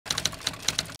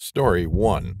Story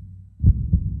 1.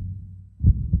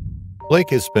 Blake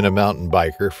has been a mountain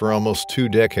biker for almost 2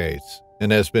 decades and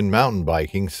has been mountain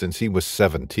biking since he was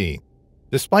 17.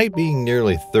 Despite being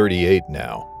nearly 38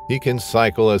 now, he can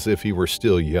cycle as if he were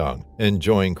still young,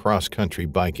 enjoying cross-country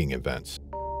biking events.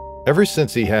 Ever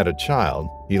since he had a child,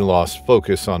 he lost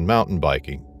focus on mountain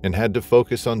biking and had to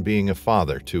focus on being a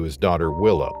father to his daughter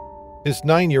Willow. His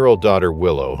 9-year-old daughter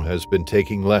Willow has been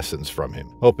taking lessons from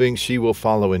him, hoping she will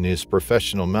follow in his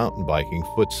professional mountain biking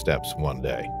footsteps one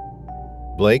day.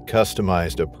 Blake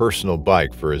customized a personal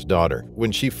bike for his daughter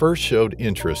when she first showed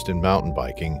interest in mountain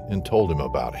biking and told him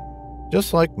about it.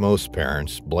 Just like most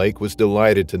parents, Blake was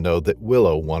delighted to know that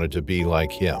Willow wanted to be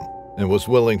like him and was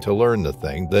willing to learn the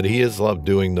thing that he has loved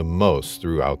doing the most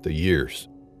throughout the years.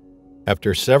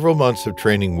 After several months of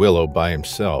training Willow by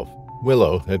himself,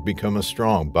 Willow had become a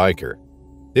strong biker.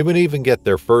 They would even get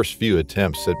their first few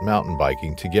attempts at mountain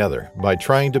biking together by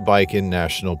trying to bike in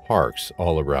national parks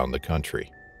all around the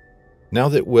country. Now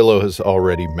that Willow has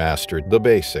already mastered the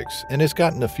basics and has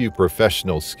gotten a few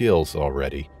professional skills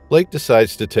already, Blake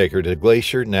decides to take her to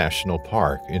Glacier National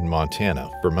Park in Montana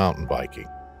for mountain biking.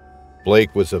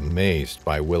 Blake was amazed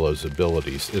by Willow's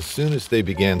abilities as soon as they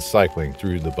began cycling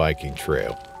through the biking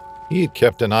trail. He had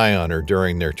kept an eye on her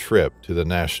during their trip to the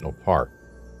national park.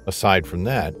 Aside from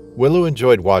that, Willow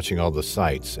enjoyed watching all the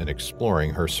sights and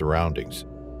exploring her surroundings.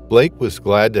 Blake was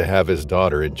glad to have his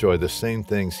daughter enjoy the same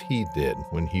things he did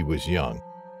when he was young.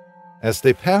 As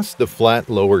they passed the flat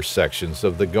lower sections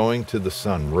of the Going to the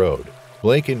Sun road,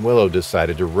 Blake and Willow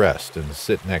decided to rest and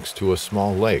sit next to a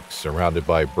small lake surrounded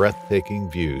by breathtaking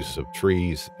views of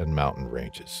trees and mountain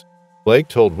ranges. Blake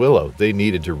told Willow they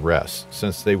needed to rest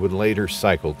since they would later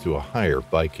cycle to a higher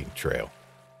biking trail.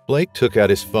 Blake took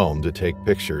out his phone to take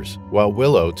pictures, while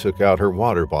Willow took out her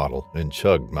water bottle and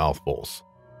chugged mouthfuls.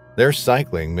 Their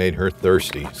cycling made her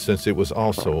thirsty since it was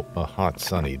also a hot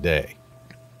sunny day.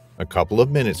 A couple of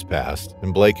minutes passed,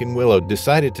 and Blake and Willow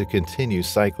decided to continue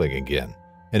cycling again,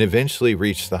 and eventually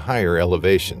reached the higher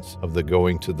elevations of the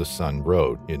Going to the Sun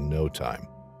road in no time.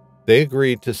 They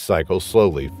agreed to cycle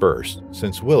slowly first,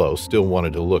 since Willow still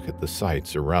wanted to look at the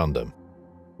sights around them.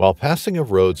 While passing a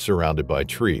road surrounded by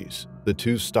trees, the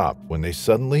two stopped when they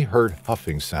suddenly heard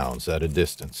huffing sounds at a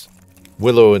distance.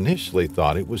 Willow initially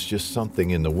thought it was just something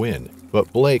in the wind,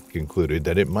 but Blake concluded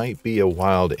that it might be a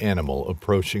wild animal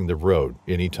approaching the road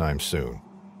anytime soon.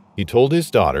 He told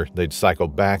his daughter they'd cycle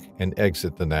back and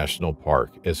exit the national park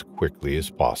as quickly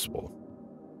as possible.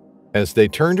 As they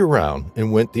turned around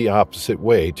and went the opposite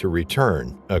way to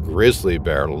return, a grizzly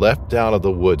bear leapt out of the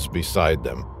woods beside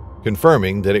them,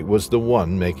 confirming that it was the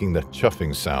one making the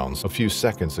chuffing sounds a few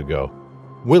seconds ago.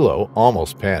 Willow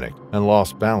almost panicked and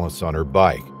lost balance on her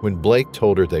bike when Blake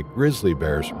told her that grizzly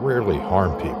bears rarely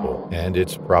harm people and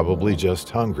it's probably just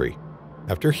hungry.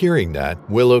 After hearing that,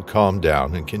 Willow calmed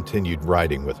down and continued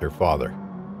riding with her father.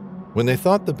 When they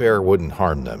thought the bear wouldn't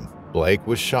harm them, Blake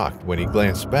was shocked when he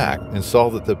glanced back and saw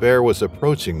that the bear was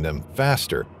approaching them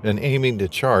faster and aiming to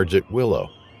charge at Willow.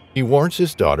 He warns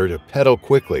his daughter to pedal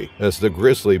quickly as the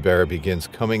grizzly bear begins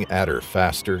coming at her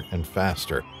faster and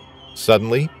faster.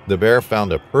 Suddenly, the bear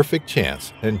found a perfect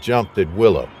chance and jumped at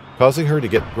Willow, causing her to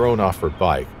get thrown off her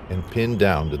bike and pinned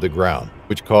down to the ground,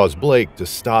 which caused Blake to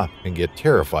stop and get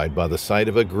terrified by the sight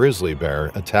of a grizzly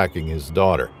bear attacking his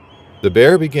daughter. The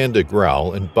bear began to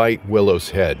growl and bite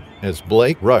Willow's head as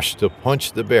Blake rushed to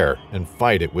punch the bear and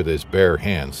fight it with his bare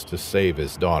hands to save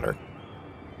his daughter.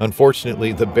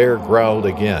 Unfortunately, the bear growled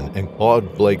again and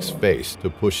clawed Blake's face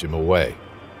to push him away.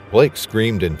 Blake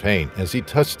screamed in pain as he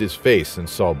touched his face and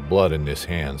saw blood in his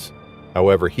hands.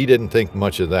 However, he didn't think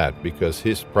much of that because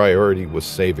his priority was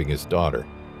saving his daughter.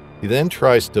 He then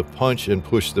tries to punch and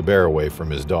push the bear away from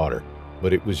his daughter,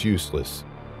 but it was useless.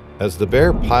 As the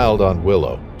bear piled on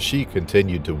Willow, she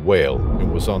continued to wail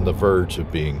and was on the verge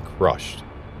of being crushed.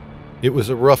 It was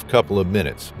a rough couple of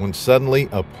minutes when suddenly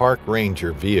a park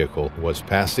ranger vehicle was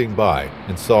passing by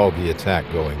and saw the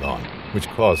attack going on, which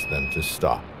caused them to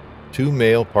stop. 2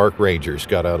 male park rangers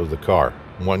got out of the car,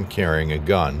 one carrying a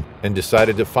gun, and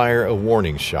decided to fire a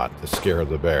warning shot to scare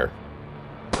the bear.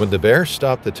 When the bear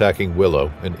stopped attacking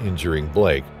Willow and injuring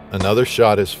Blake, another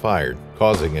shot is fired,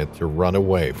 causing it to run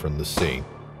away from the scene.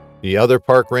 The other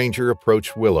park ranger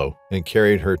approached Willow and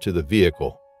carried her to the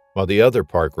vehicle, while the other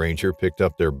park ranger picked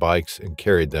up their bikes and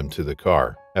carried them to the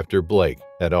car after Blake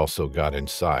had also got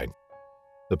inside.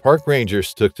 The park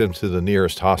rangers took them to the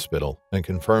nearest hospital and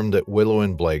confirmed that Willow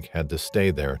and Blake had to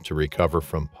stay there to recover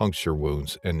from puncture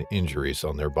wounds and injuries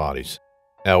on their bodies.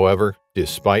 However,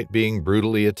 despite being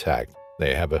brutally attacked,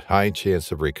 they have a high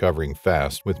chance of recovering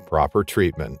fast with proper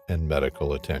treatment and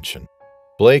medical attention.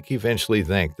 Blake eventually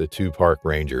thanked the two park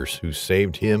rangers who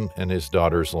saved him and his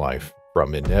daughter's life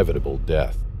from inevitable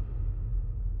death.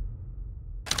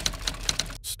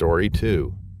 Story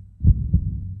 2.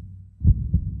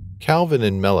 Calvin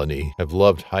and Melanie have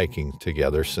loved hiking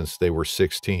together since they were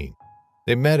 16.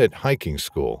 They met at hiking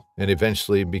school and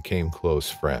eventually became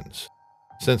close friends.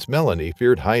 Since Melanie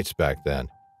feared heights back then,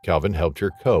 Calvin helped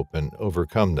her cope and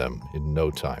overcome them in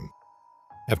no time.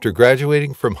 After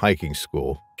graduating from hiking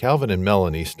school, Calvin and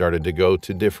Melanie started to go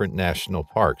to different national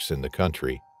parks in the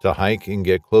country to hike and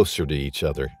get closer to each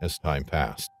other as time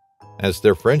passed. As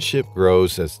their friendship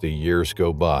grows as the years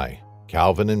go by,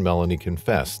 Calvin and Melanie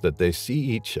confess that they see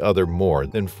each other more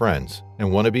than friends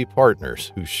and want to be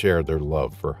partners who share their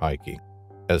love for hiking.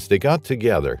 As they got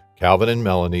together, Calvin and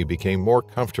Melanie became more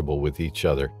comfortable with each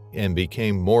other and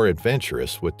became more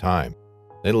adventurous with time.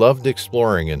 They loved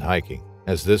exploring and hiking,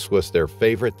 as this was their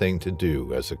favorite thing to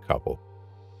do as a couple.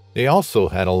 They also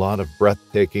had a lot of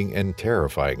breathtaking and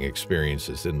terrifying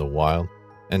experiences in the wild,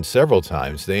 and several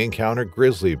times they encountered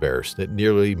grizzly bears that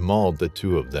nearly mauled the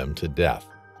two of them to death.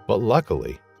 But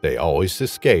luckily, they always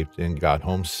escaped and got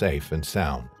home safe and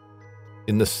sound.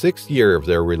 In the 6th year of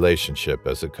their relationship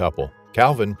as a couple,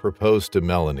 Calvin proposed to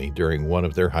Melanie during one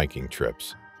of their hiking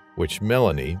trips, which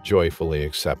Melanie joyfully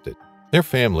accepted. Their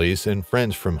families and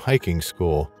friends from hiking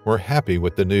school were happy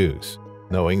with the news,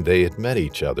 knowing they had met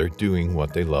each other doing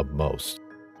what they loved most.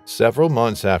 Several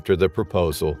months after the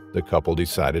proposal, the couple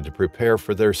decided to prepare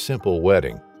for their simple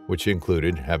wedding, which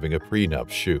included having a prenup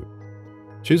shoot.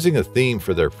 Choosing a theme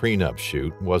for their prenup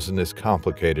shoot wasn't as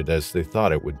complicated as they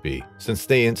thought it would be, since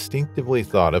they instinctively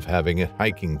thought of having a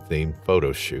hiking-themed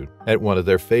photo shoot at one of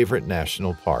their favorite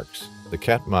national parks, the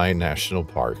Katmai National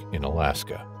Park in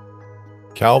Alaska.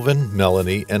 Calvin,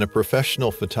 Melanie, and a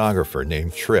professional photographer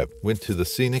named Tripp went to the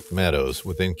scenic meadows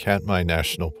within Katmai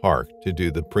National Park to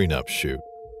do the prenup shoot.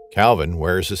 Calvin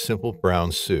wears a simple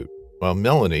brown suit, while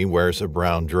Melanie wears a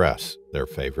brown dress, their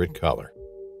favorite color.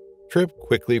 Tripp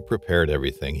quickly prepared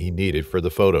everything he needed for the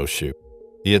photo shoot.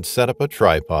 He had set up a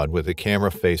tripod with a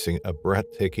camera facing a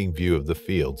breathtaking view of the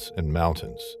fields and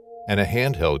mountains, and a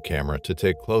handheld camera to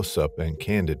take close-up and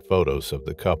candid photos of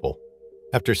the couple.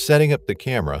 After setting up the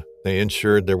camera, they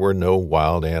ensured there were no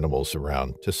wild animals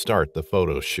around to start the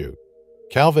photo shoot.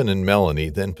 Calvin and Melanie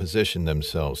then positioned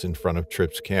themselves in front of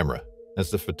Tripp's camera, as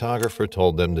the photographer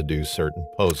told them to do certain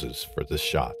poses for the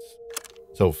shots.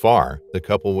 So far, the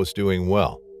couple was doing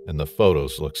well, and the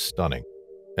photos looked stunning.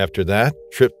 After that,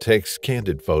 Tripp takes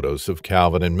candid photos of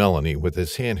Calvin and Melanie with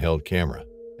his handheld camera,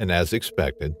 and as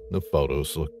expected, the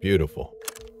photos look beautiful.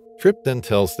 Tripp then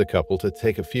tells the couple to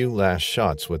take a few last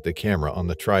shots with the camera on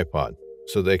the tripod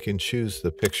so they can choose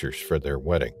the pictures for their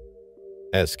wedding.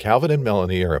 As Calvin and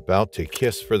Melanie are about to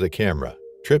kiss for the camera,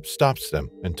 Tripp stops them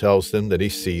and tells them that he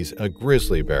sees a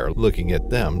grizzly bear looking at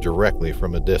them directly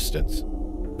from a distance.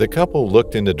 The couple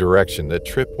looked in the direction that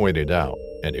Tripp pointed out,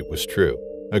 and it was true.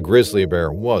 A grizzly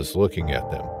bear was looking at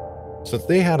them. Since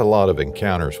they had a lot of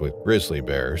encounters with grizzly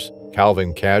bears,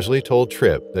 Calvin casually told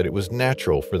Tripp that it was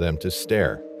natural for them to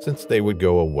stare, since they would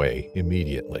go away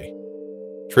immediately.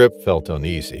 Tripp felt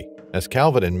uneasy, as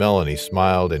Calvin and Melanie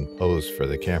smiled and posed for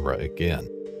the camera again.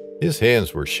 His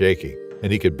hands were shaking,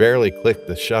 and he could barely click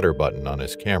the shutter button on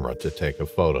his camera to take a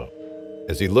photo.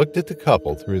 As he looked at the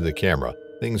couple through the camera,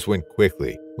 things went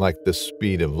quickly, like the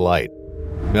speed of light.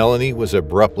 Melanie was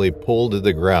abruptly pulled to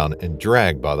the ground and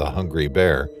dragged by the hungry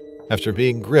bear after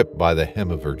being gripped by the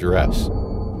hem of her dress.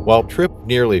 While Tripp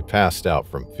nearly passed out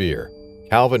from fear,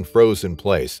 Calvin froze in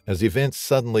place as events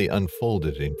suddenly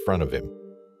unfolded in front of him.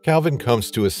 Calvin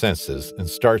comes to his senses and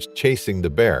starts chasing the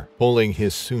bear, pulling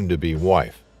his soon-to-be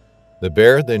wife. The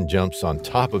bear then jumps on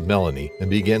top of Melanie and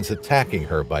begins attacking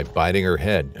her by biting her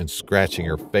head and scratching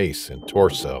her face and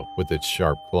torso with its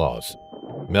sharp claws.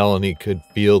 Melanie could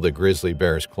feel the grizzly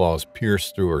bear's claws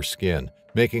pierce through her skin,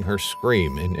 making her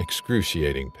scream in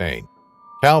excruciating pain.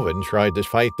 Calvin tried to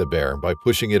fight the bear by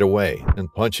pushing it away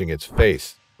and punching its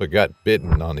face, but got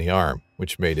bitten on the arm,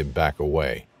 which made him back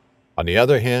away. On the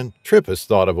other hand, Tripp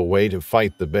thought of a way to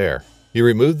fight the bear. He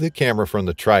removed the camera from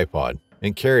the tripod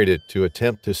and carried it to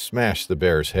attempt to smash the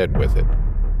bear's head with it.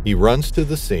 He runs to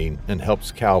the scene and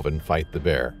helps Calvin fight the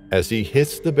bear, as he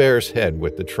hits the bear's head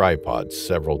with the tripod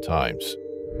several times.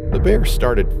 The bear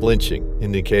started flinching,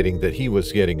 indicating that he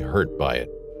was getting hurt by it.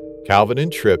 Calvin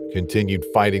and Tripp continued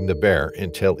fighting the bear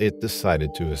until it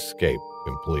decided to escape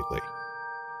completely.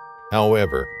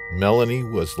 However, Melanie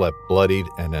was left bloodied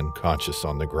and unconscious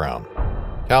on the ground.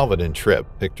 Calvin and Tripp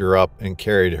picked her up and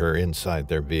carried her inside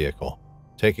their vehicle,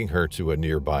 taking her to a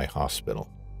nearby hospital.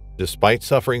 Despite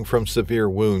suffering from severe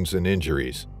wounds and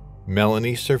injuries,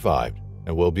 Melanie survived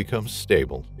and will become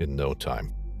stable in no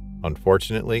time.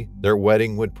 Unfortunately, their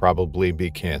wedding would probably be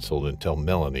canceled until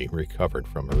Melanie recovered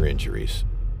from her injuries.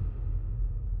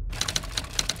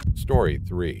 Story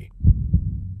 3.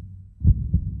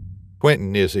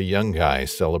 Quentin is a young guy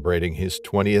celebrating his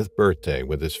 20th birthday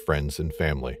with his friends and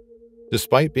family.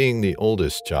 Despite being the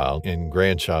oldest child and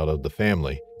grandchild of the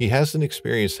family, he hasn't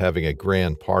experienced having a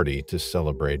grand party to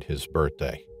celebrate his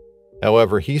birthday.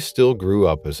 However, he still grew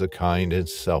up as a kind and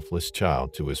selfless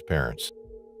child to his parents.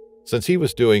 Since he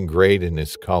was doing great in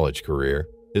his college career,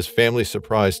 his family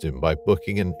surprised him by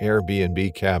booking an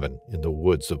Airbnb cabin in the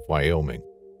woods of Wyoming.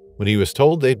 When he was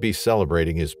told they'd be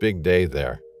celebrating his big day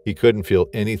there, he couldn't feel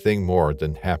anything more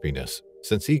than happiness,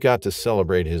 since he got to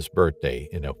celebrate his birthday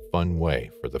in a fun way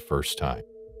for the first time.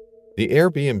 The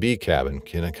Airbnb cabin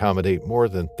can accommodate more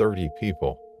than 30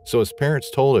 people, so his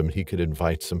parents told him he could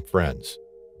invite some friends.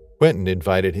 Quentin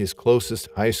invited his closest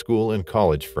high school and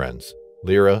college friends,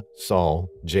 Lyra, Saul,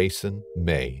 Jason,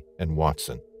 May, and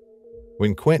Watson.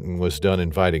 When Quentin was done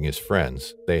inviting his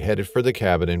friends, they headed for the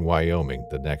cabin in Wyoming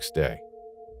the next day.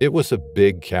 It was a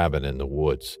big cabin in the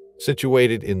woods,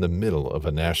 situated in the middle of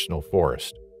a national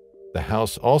forest. The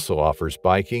house also offers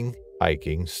biking,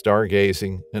 hiking,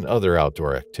 stargazing, and other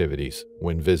outdoor activities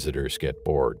when visitors get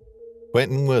bored.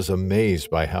 Quentin was amazed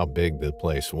by how big the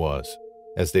place was,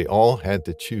 as they all had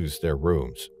to choose their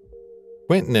rooms.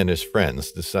 Quentin and his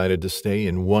friends decided to stay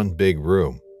in one big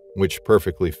room, which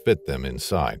perfectly fit them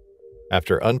inside.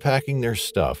 After unpacking their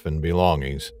stuff and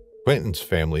belongings, Quentin's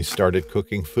family started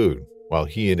cooking food, while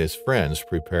he and his friends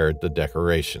prepared the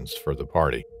decorations for the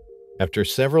party. After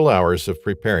several hours of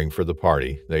preparing for the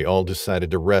party, they all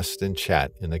decided to rest and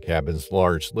chat in the cabin's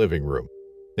large living room.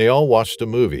 They all watched a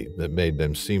movie that made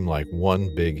them seem like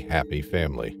one big happy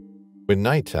family. When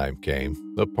nighttime came,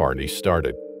 the party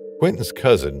started. Quentin's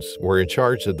cousins were in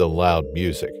charge of the loud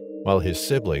music, while his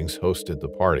siblings hosted the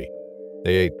party.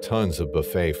 They ate tons of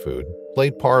buffet food,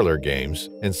 played parlor games,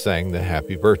 and sang the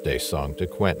happy birthday song to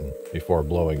Quentin before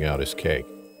blowing out his cake.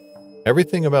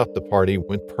 Everything about the party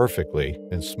went perfectly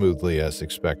and smoothly as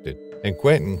expected, and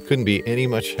Quentin couldn't be any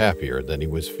much happier than he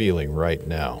was feeling right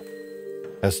now.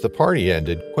 As the party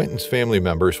ended, Quentin's family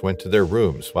members went to their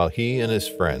rooms while he and his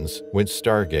friends went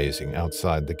stargazing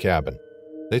outside the cabin.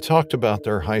 They talked about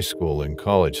their high school and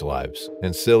college lives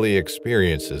and silly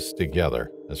experiences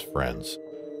together as friends.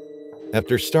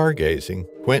 After stargazing,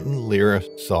 Quentin, Lyra,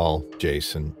 Saul,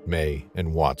 Jason, May,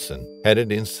 and Watson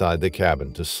headed inside the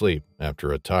cabin to sleep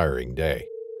after a tiring day.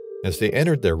 As they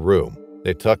entered their room,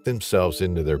 they tucked themselves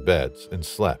into their beds and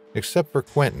slept, except for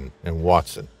Quentin and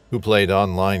Watson, who played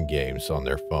online games on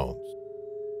their phones.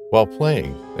 While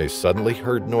playing, they suddenly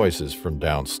heard noises from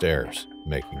downstairs,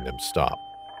 making them stop.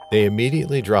 They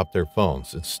immediately dropped their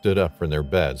phones and stood up from their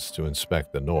beds to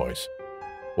inspect the noise.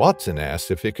 Watson asked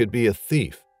if it could be a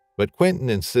thief, but Quentin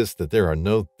insists that there are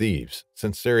no thieves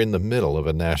since they're in the middle of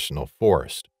a national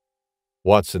forest.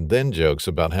 Watson then jokes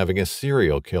about having a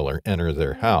serial killer enter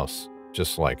their house,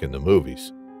 just like in the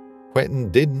movies.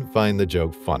 Quentin didn't find the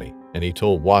joke funny, and he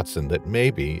told Watson that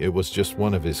maybe it was just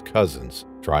one of his cousins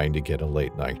trying to get a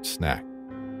late-night snack.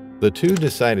 The two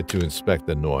decided to inspect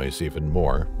the noise even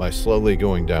more by slowly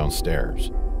going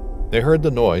downstairs. They heard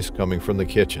the noise coming from the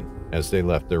kitchen as they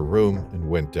left their room and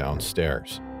went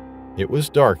downstairs. It was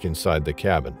dark inside the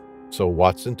cabin, so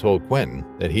Watson told Quentin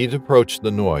that he'd approach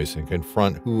the noise and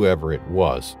confront whoever it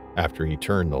was after he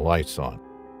turned the lights on.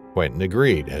 Quentin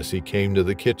agreed as he came to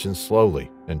the kitchen slowly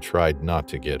and tried not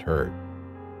to get hurt.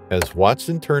 As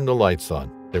Watson turned the lights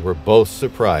on, they were both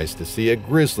surprised to see a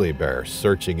grizzly bear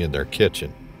searching in their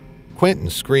kitchen. Quentin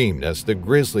screamed as the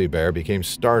grizzly bear became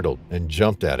startled and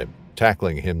jumped at him,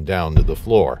 tackling him down to the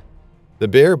floor. The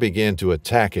bear began to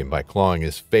attack him by clawing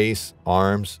his face,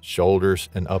 arms, shoulders,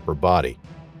 and upper body.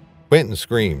 Quentin's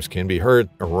screams can be heard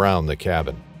around the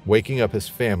cabin, waking up his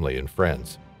family and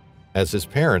friends. As his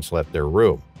parents left their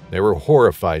room, they were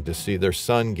horrified to see their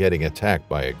son getting attacked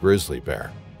by a grizzly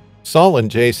bear. Saul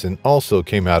and Jason also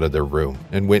came out of their room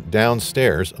and went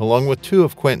downstairs along with two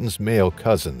of Quentin's male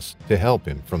cousins to help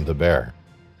him from the bear.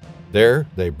 There,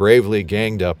 they bravely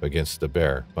ganged up against the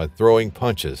bear by throwing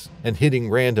punches and hitting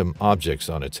random objects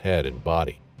on its head and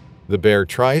body. The bear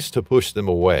tries to push them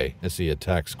away as he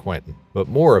attacks Quentin, but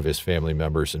more of his family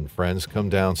members and friends come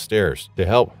downstairs to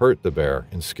help hurt the bear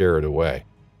and scare it away.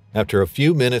 After a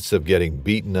few minutes of getting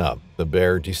beaten up, the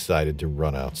bear decided to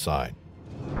run outside.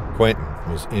 Quentin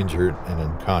was injured and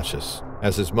unconscious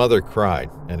as his mother cried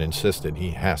and insisted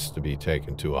he has to be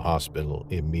taken to a hospital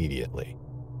immediately.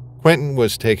 Quentin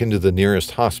was taken to the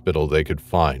nearest hospital they could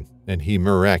find, and he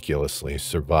miraculously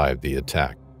survived the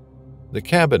attack. The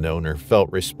cabin owner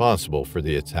felt responsible for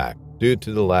the attack due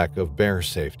to the lack of bear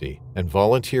safety and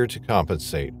volunteered to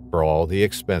compensate for all the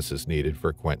expenses needed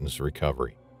for Quentin's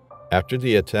recovery. After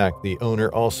the attack, the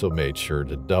owner also made sure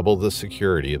to double the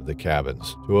security of the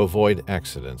cabins to avoid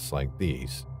accidents like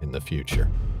these in the future.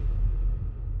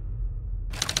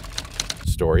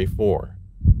 Story 4.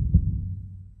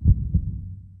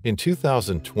 In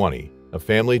 2020, a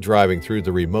family driving through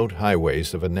the remote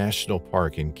highways of a national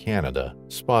park in Canada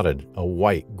spotted a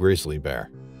white grizzly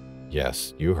bear.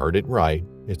 Yes, you heard it right.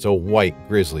 It's a white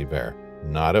grizzly bear,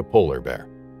 not a polar bear.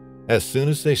 As soon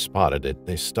as they spotted it,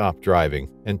 they stopped driving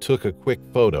and took a quick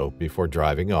photo before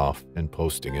driving off and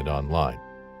posting it online.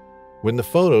 When the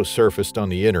photo surfaced on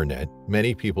the internet,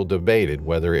 many people debated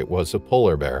whether it was a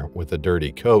polar bear with a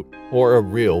dirty coat or a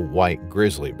real white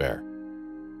grizzly bear.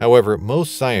 However,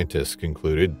 most scientists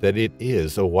concluded that it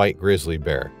is a white grizzly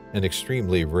bear and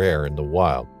extremely rare in the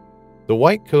wild. The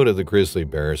white coat of the grizzly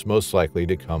bear is most likely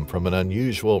to come from an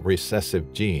unusual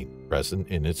recessive gene present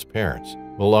in its parents,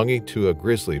 belonging to a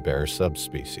grizzly bear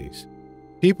subspecies.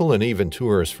 People and even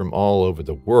tourists from all over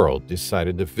the world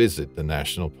decided to visit the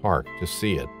national park to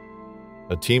see it.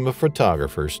 A team of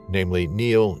photographers, namely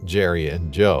Neil, Jerry,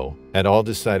 and Joe, had all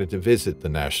decided to visit the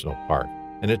national park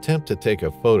and attempt to take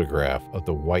a photograph of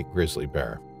the white grizzly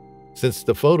bear. Since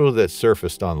the photo that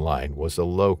surfaced online was a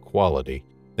low quality,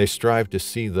 they strived to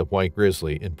see the white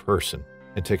grizzly in person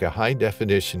and take a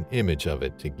high-definition image of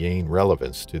it to gain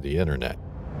relevance to the internet.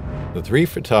 The 3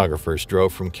 photographers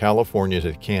drove from California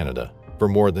to Canada for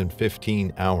more than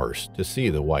 15 hours to see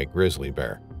the white grizzly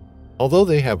bear. Although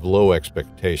they have low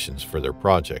expectations for their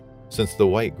project, since the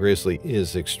white grizzly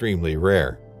is extremely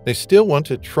rare, they still want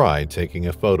to try taking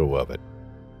a photo of it.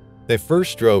 They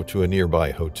first drove to a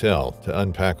nearby hotel to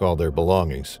unpack all their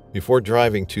belongings before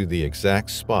driving to the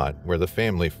exact spot where the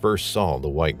family first saw the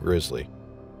white grizzly.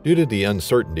 Due to the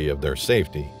uncertainty of their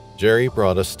safety, Jerry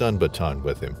brought a stun baton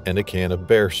with him and a can of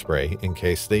bear spray in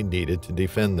case they needed to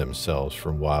defend themselves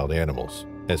from wild animals,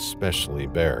 especially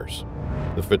bears.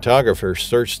 The photographers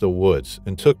searched the woods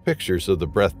and took pictures of the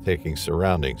breathtaking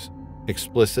surroundings,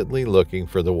 explicitly looking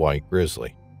for the white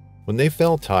grizzly. When they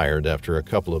felt tired after a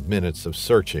couple of minutes of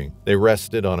searching, they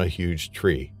rested on a huge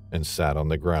tree and sat on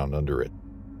the ground under it.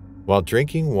 While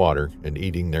drinking water and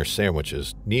eating their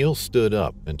sandwiches, Neil stood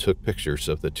up and took pictures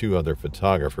of the 2 other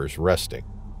photographers resting.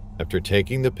 After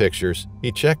taking the pictures,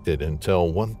 he checked it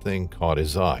until one thing caught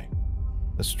his eye.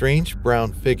 A strange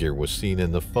brown figure was seen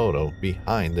in the photo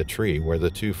behind the tree where the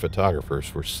 2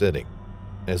 photographers were sitting.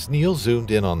 As Neil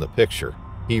zoomed in on the picture,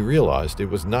 he realized it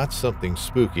was not something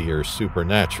spooky or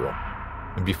supernatural.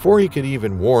 And before he could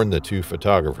even warn the 2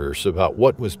 photographers about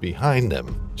what was behind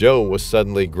them, Joe was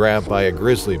suddenly grabbed by a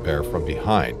grizzly bear from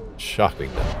behind,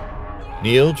 shocking them.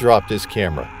 Neil dropped his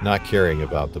camera, not caring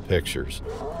about the pictures.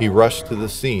 He rushed to the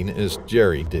scene as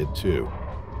Jerry did too.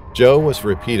 Joe was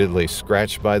repeatedly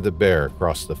scratched by the bear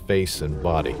across the face and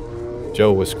body.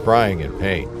 Joe was crying in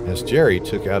pain as Jerry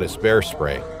took out his bear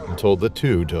spray and told the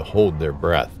 2 to hold their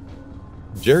breath.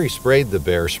 Jerry sprayed the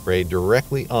bear spray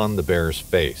directly on the bear's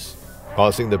face,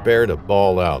 causing the bear to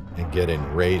bawl out and get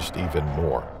enraged even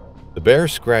more. The bear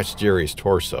scratched Jerry's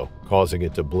torso, causing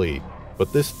it to bleed,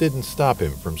 but this didn't stop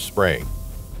him from spraying.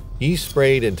 He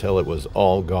sprayed until it was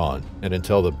all gone and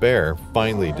until the bear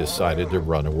finally decided to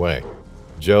run away.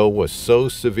 Joe was so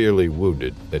severely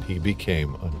wounded that he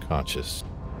became unconscious.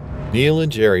 Neil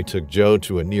and Jerry took Joe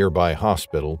to a nearby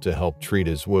hospital to help treat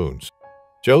his wounds.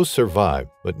 Joe survived,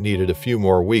 but needed a few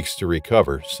more weeks to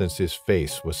recover since his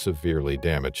face was severely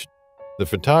damaged. The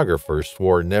photographers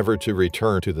swore never to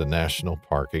return to the national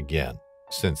park again,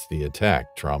 since the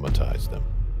attack traumatized them.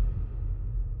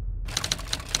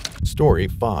 Story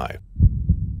 5.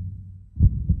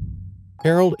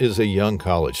 Harold is a young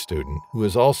college student who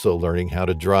is also learning how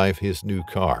to drive his new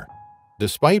car.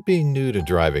 Despite being new to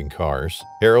driving cars,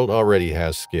 Harold already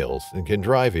has skills and can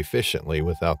drive efficiently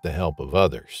without the help of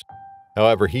others.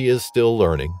 However, he is still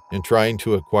learning and trying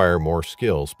to acquire more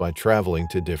skills by traveling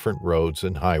to different roads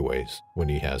and highways when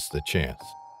he has the chance.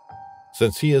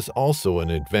 Since he is also an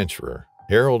adventurer,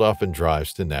 Harold often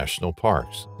drives to national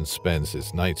parks and spends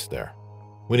his nights there.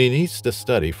 When he needs to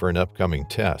study for an upcoming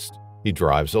test, he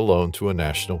drives alone to a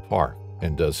national park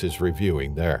and does his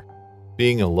reviewing there.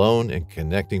 Being alone and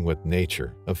connecting with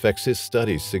nature affects his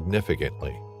studies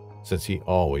significantly, since he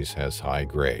always has high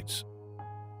grades.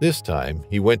 This time,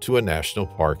 he went to a national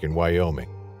park in Wyoming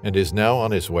and is now on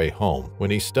his way home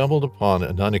when he stumbled upon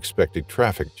an unexpected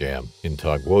traffic jam in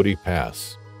Togwotee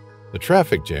Pass. The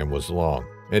traffic jam was long,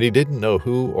 and he didn't know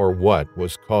who or what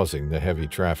was causing the heavy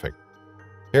traffic.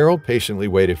 Harold patiently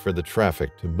waited for the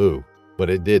traffic to move, but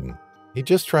it didn't. He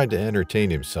just tried to entertain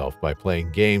himself by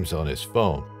playing games on his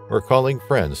phone or calling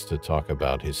friends to talk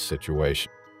about his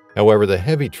situation. However, the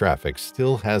heavy traffic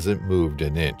still hasn't moved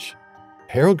an inch.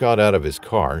 Harold got out of his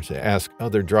car to ask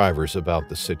other drivers about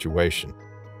the situation.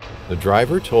 The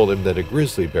driver told him that a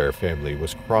grizzly bear family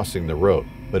was crossing the road,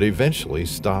 but eventually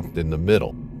stopped in the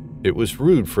middle. It was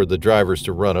rude for the drivers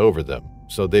to run over them,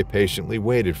 so they patiently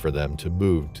waited for them to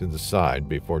move to the side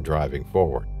before driving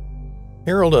forward.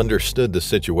 Harold understood the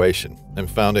situation and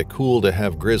found it cool to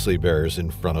have grizzly bears in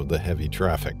front of the heavy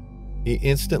traffic. He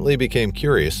instantly became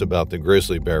curious about the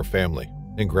grizzly bear family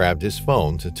and grabbed his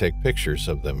phone to take pictures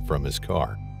of them from his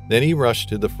car. Then he rushed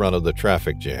to the front of the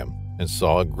traffic jam and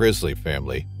saw a grizzly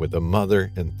family with a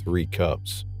mother and 3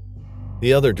 cubs.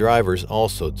 The other drivers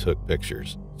also took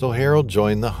pictures, so Harold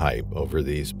joined the hype over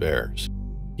these bears.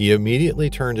 He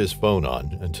immediately turned his phone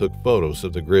on and took photos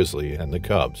of the grizzly and the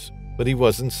cubs, but he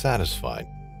wasn't satisfied.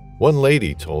 One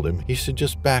lady told him he should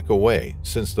just back away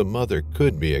since the mother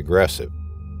could be aggressive,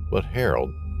 but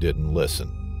Harold didn't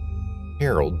listen.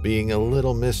 Harold, being a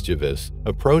little mischievous,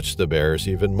 approached the bears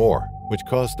even more, which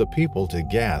caused the people to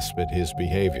gasp at his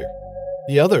behavior.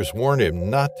 The others warned him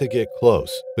not to get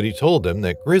close, but he told them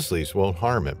that grizzlies won't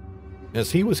harm him.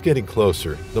 As he was getting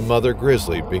closer, the mother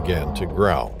grizzly began to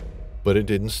growl, but it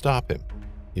didn't stop him.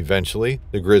 Eventually,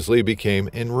 the grizzly became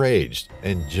enraged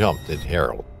and jumped at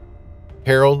Harold.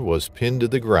 Harold was pinned to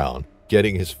the ground,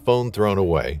 getting his phone thrown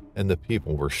away, and the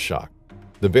people were shocked.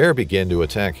 The bear began to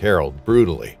attack Harold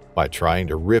brutally by trying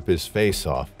to rip his face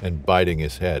off and biting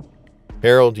his head.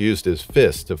 Harold used his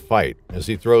fist to fight as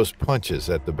he throws punches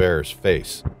at the bear's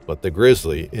face, but the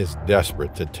grizzly is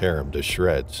desperate to tear him to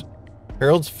shreds.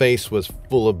 Harold's face was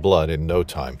full of blood in no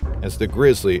time, as the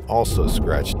grizzly also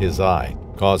scratched his eye,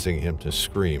 causing him to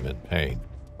scream in pain.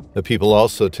 The people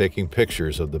also taking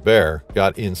pictures of the bear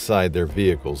got inside their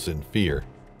vehicles in fear.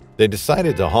 They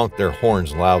decided to honk their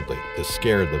horns loudly to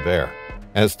scare the bear.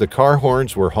 As the car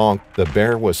horns were honked, the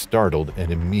bear was startled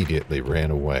and immediately ran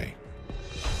away.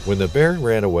 When the bear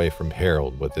ran away from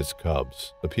Harold with its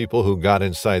cubs, the people who got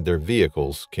inside their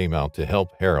vehicles came out to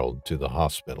help Harold to the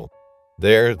hospital.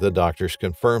 There, the doctors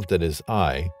confirmed that his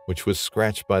eye, which was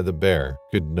scratched by the bear,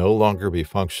 could no longer be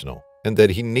functional, and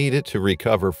that he needed to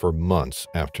recover for months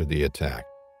after the attack.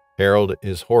 Harold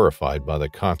is horrified by the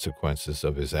consequences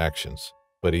of his actions,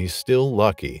 but he's still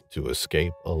lucky to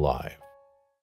escape alive.